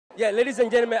Yeah, ladies and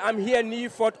gentlemen, I'm here in New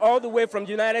Fort, all the way from the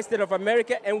United States of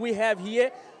America, and we have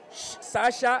here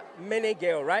Sasha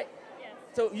Meneghel, right? Yes.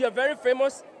 So you're very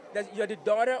famous. You're the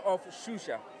daughter of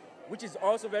Sasha, which is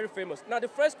also very famous. Now, the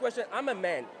first question, I'm a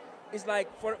man. It's like,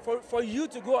 for you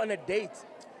to go on a date,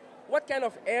 what kind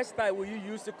of hairstyle will you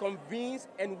use to convince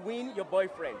and win your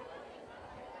boyfriend?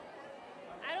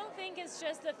 I don't think it's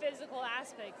just the physical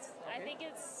aspect. Okay. I think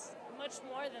it's much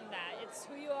more than that. It's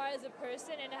who you are as a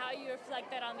person and how you reflect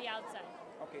that on the outside.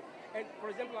 Okay. And for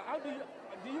example, how do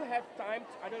you have time,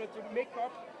 I don't know, to make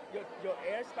up your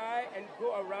hairstyle and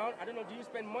go around? I don't know, do you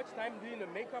spend much time doing the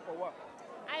makeup or what?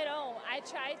 I don't. I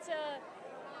try to,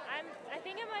 I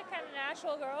think I'm a kind of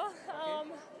natural girl.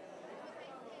 Okay.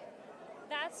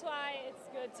 That's why it's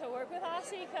good to work with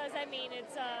Aussie, because I mean,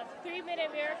 it's a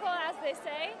 3-minute miracle, as they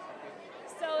say.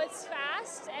 So it's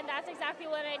fast, and that's exactly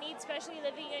what I need, especially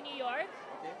living in New York,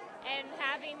 and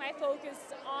having my focus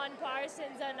on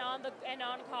Parsons and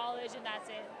on college, and that's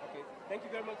it. Okay, thank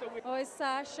you very much. Oi,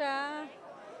 Sasha.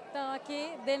 Então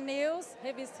aqui, The News,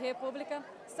 Revista República.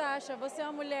 Sasha, você é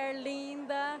uma mulher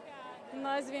linda.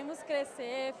 Nós vimos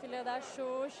crescer, filha da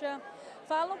Xuxa.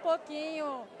 Fala um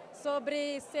pouquinho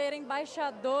sobre ser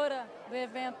embaixadora do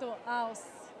evento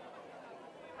Aussie.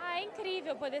 É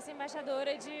incrível poder ser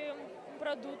embaixadora de um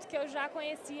produto que eu já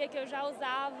conhecia, que eu já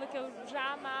usava, que eu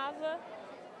já amava,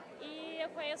 e eu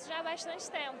conheço já há bastante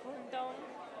tempo. Então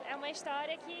é uma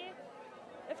história que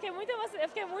eu fiquei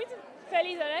muito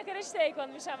feliz, eu nem acreditei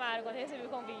quando me chamaram, quando recebi o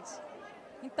convite.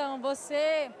 Então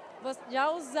você já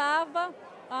usava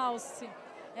Aussie.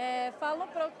 Fala um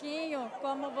pouquinho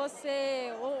como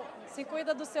você se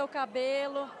cuida do seu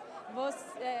cabelo,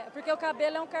 porque o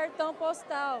cabelo é um cartão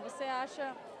postal, você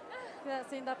acha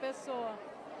assim da pessoa?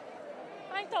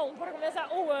 Então, para começar,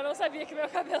 eu não sabia que meu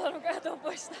cabelo era um cartão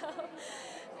postal.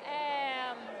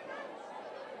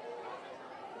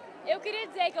 Eu queria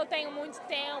dizer que eu tenho muito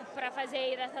tempo para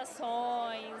fazer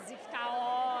hidratações e ficar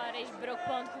horas me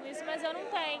preocupando com isso, mas eu não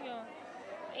tenho.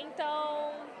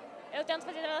 Então, eu tento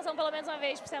fazer hidratação pelo menos uma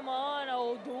vez por semana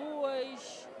ou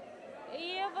 2,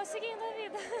 e eu vou seguindo a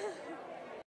vida.